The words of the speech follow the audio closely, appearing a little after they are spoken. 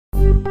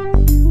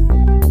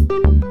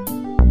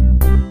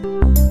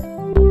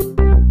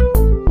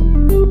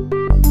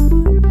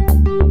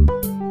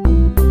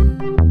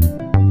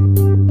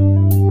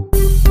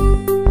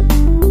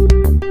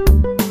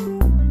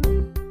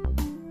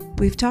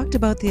talked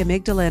about the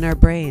amygdala in our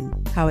brain,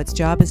 how its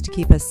job is to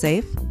keep us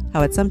safe,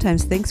 how it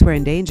sometimes thinks we're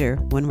in danger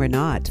when we're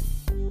not.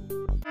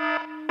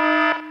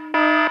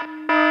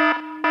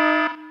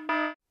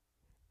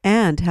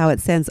 And how it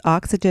sends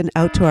oxygen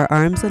out to our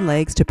arms and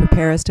legs to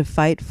prepare us to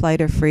fight, flight,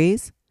 or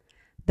freeze.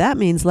 That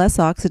means less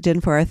oxygen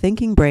for our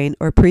thinking brain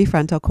or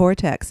prefrontal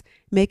cortex,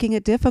 making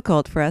it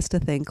difficult for us to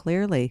think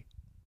clearly.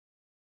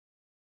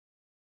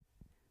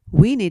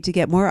 We need to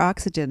get more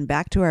oxygen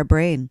back to our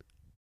brain.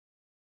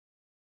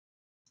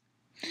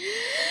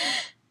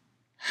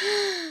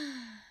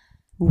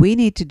 We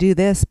need to do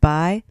this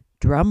by,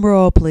 drum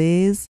roll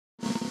please.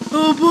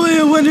 Oh boy,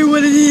 I wonder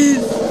what it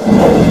is.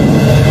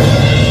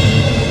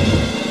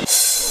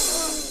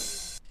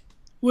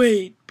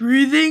 Wait,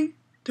 breathing?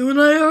 Don't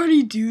I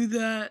already do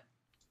that?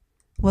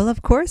 Well,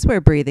 of course we're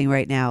breathing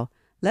right now.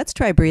 Let's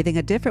try breathing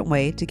a different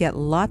way to get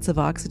lots of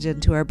oxygen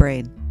to our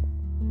brain.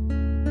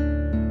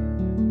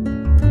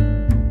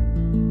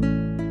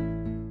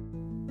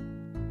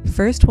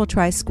 First, we'll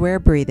try square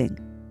breathing.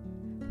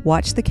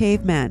 Watch the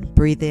caveman.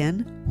 Breathe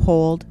in,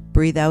 hold,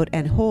 breathe out,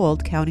 and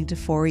hold, counting to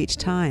 4 each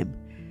time.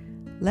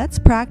 Let's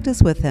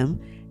practice with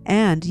him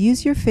and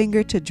use your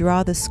finger to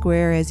draw the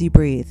square as you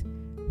breathe.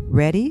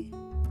 Ready?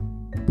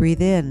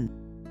 Breathe in,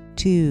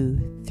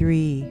 2,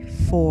 3,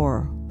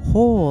 4.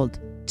 Hold,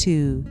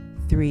 2,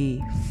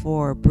 3,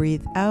 4.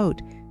 Breathe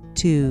out,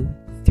 2,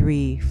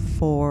 3,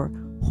 4.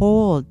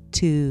 Hold,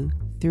 2,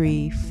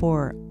 3,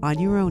 4. On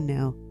your own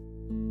now.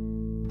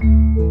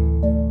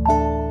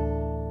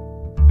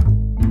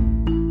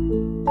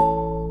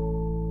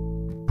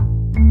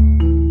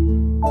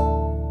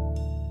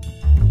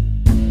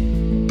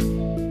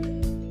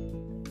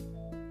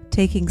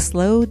 Taking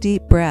slow,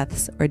 deep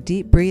breaths or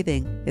deep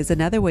breathing is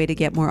another way to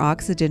get more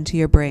oxygen to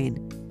your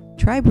brain.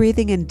 Try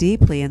breathing in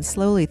deeply and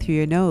slowly through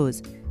your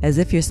nose, as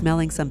if you're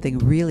smelling something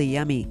really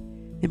yummy,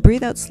 and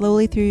breathe out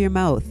slowly through your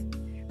mouth.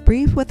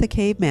 Breathe with the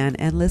caveman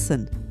and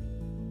listen.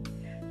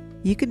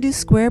 You can do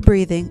square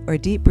breathing or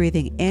deep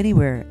breathing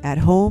anywhere, at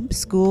home,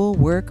 school,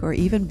 work, or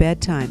even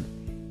bedtime.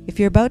 If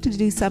you're about to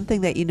do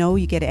something that you know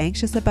you get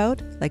anxious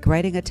about, like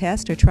writing a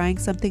test or trying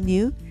something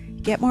new,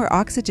 get more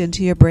oxygen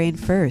to your brain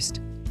first.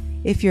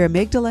 If your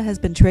amygdala has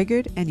been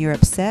triggered and you're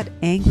upset,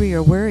 angry,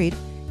 or worried,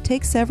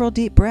 take several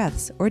deep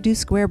breaths or do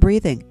square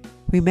breathing.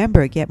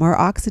 Remember, get more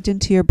oxygen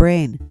to your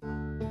brain.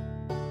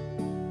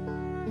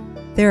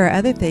 There are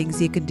other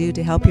things you can do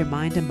to help your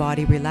mind and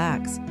body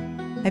relax.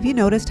 Have you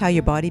noticed how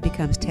your body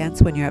becomes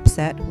tense when you're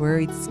upset,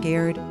 worried,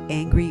 scared,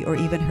 angry, or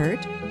even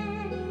hurt?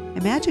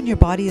 Imagine your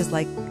body is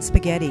like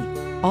spaghetti,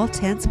 all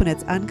tense when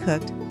it's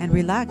uncooked and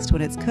relaxed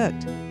when it's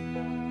cooked.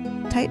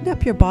 Tighten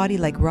up your body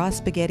like raw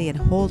spaghetti and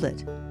hold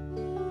it.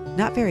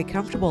 Not very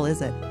comfortable,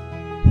 is it?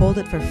 Hold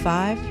it for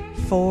 5,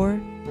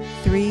 4,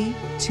 3,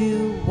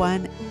 2,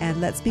 1, and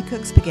let's be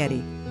cooked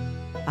spaghetti.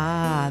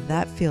 Ah,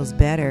 that feels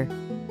better.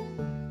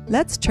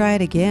 Let's try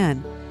it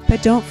again,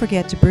 but don't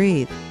forget to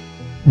breathe.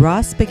 Raw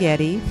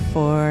spaghetti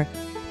for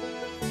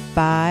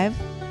 5,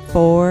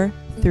 4,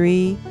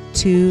 3,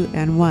 2,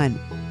 and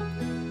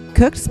 1.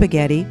 Cooked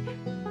spaghetti.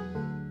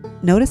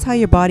 Notice how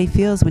your body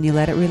feels when you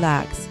let it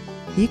relax.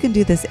 You can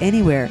do this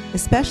anywhere,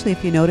 especially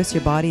if you notice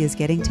your body is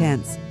getting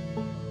tense.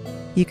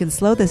 You can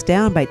slow this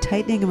down by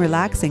tightening and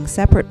relaxing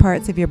separate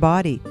parts of your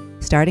body,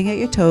 starting at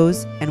your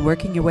toes and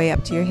working your way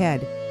up to your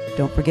head.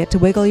 Don't forget to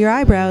wiggle your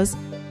eyebrows.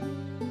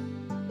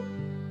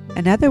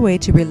 Another way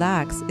to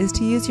relax is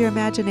to use your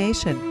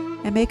imagination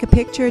and make a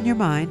picture in your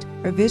mind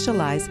or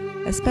visualize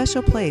a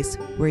special place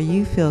where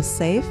you feel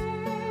safe,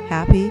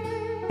 happy,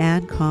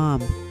 and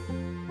calm.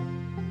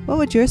 What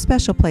would your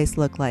special place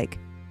look like?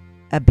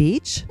 A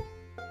beach?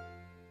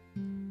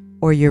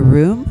 Or your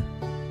room?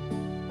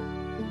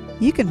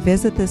 You can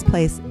visit this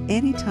place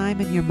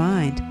anytime in your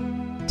mind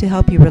to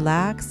help you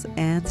relax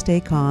and stay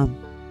calm.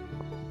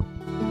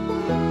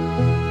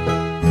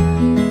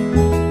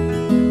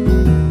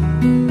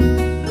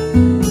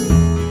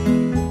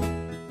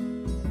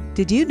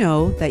 Did you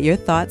know that your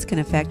thoughts can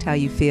affect how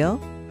you feel,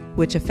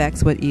 which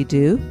affects what you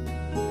do?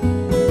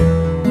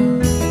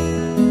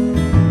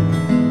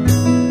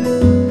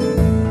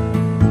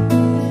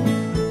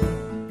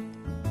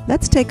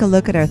 Let's take a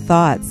look at our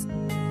thoughts.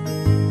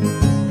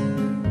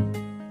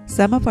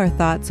 Some of our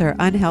thoughts are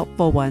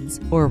unhelpful ones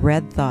or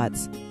red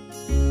thoughts.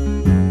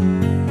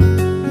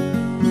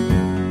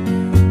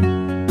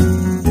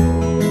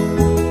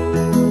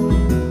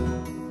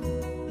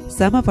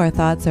 Some of our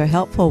thoughts are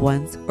helpful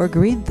ones or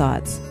green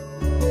thoughts.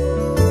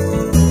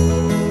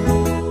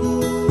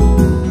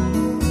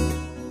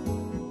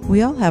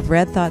 We all have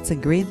red thoughts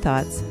and green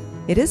thoughts.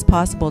 It is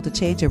possible to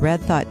change a red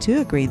thought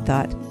to a green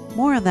thought.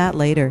 More on that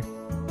later.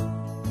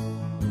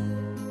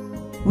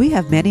 We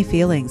have many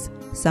feelings.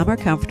 Some are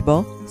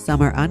comfortable,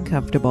 some are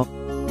uncomfortable.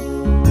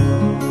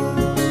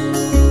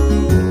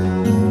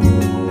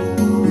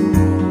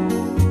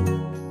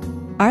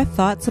 Our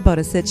thoughts about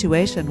a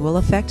situation will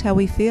affect how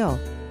we feel.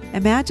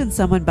 Imagine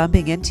someone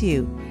bumping into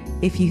you.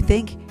 If you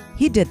think,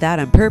 he did that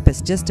on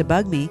purpose just to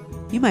bug me,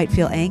 you might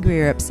feel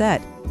angry or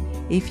upset.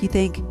 If you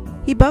think,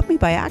 He bumped me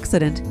by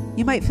accident.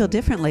 You might feel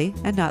differently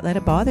and not let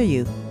it bother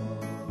you.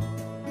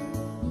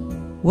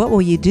 What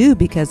will you do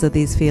because of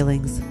these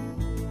feelings?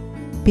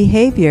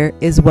 Behavior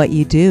is what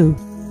you do.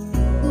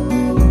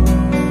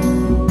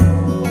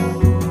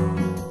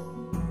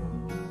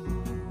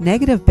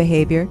 Negative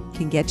behavior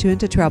can get you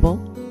into trouble,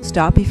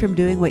 stop you from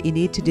doing what you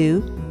need to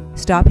do,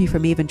 stop you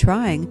from even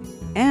trying,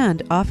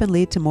 and often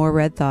lead to more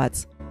red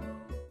thoughts.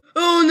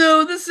 Oh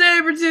no, the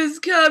saber-tooth's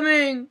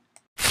coming!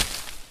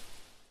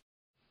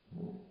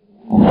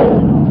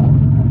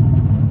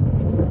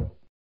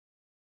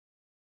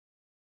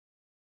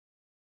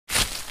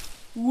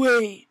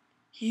 Wait,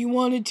 he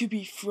wanted to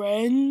be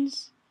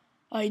friends?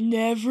 I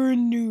never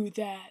knew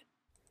that.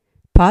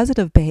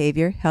 Positive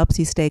behavior helps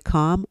you stay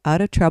calm,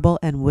 out of trouble,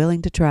 and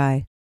willing to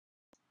try.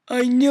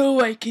 I know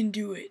I can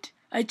do it.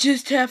 I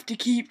just have to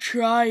keep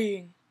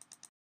trying.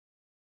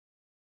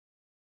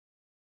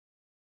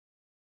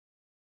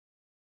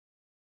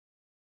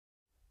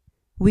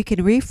 We can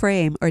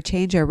reframe or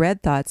change our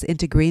red thoughts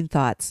into green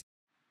thoughts.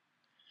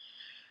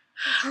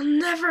 I'll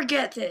never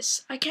get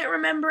this. I can't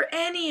remember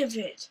any of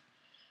it.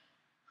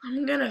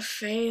 I'm gonna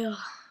fail.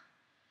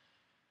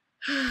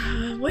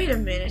 Wait a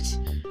minute.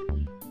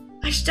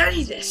 I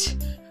studied this.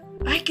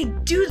 I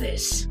can do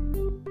this.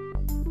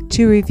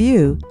 To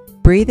review,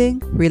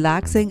 breathing,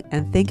 relaxing,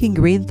 and thinking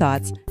green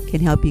thoughts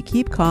can help you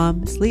keep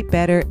calm, sleep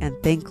better, and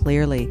think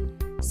clearly.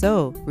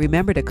 So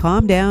remember to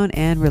calm down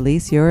and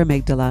release your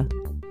amygdala.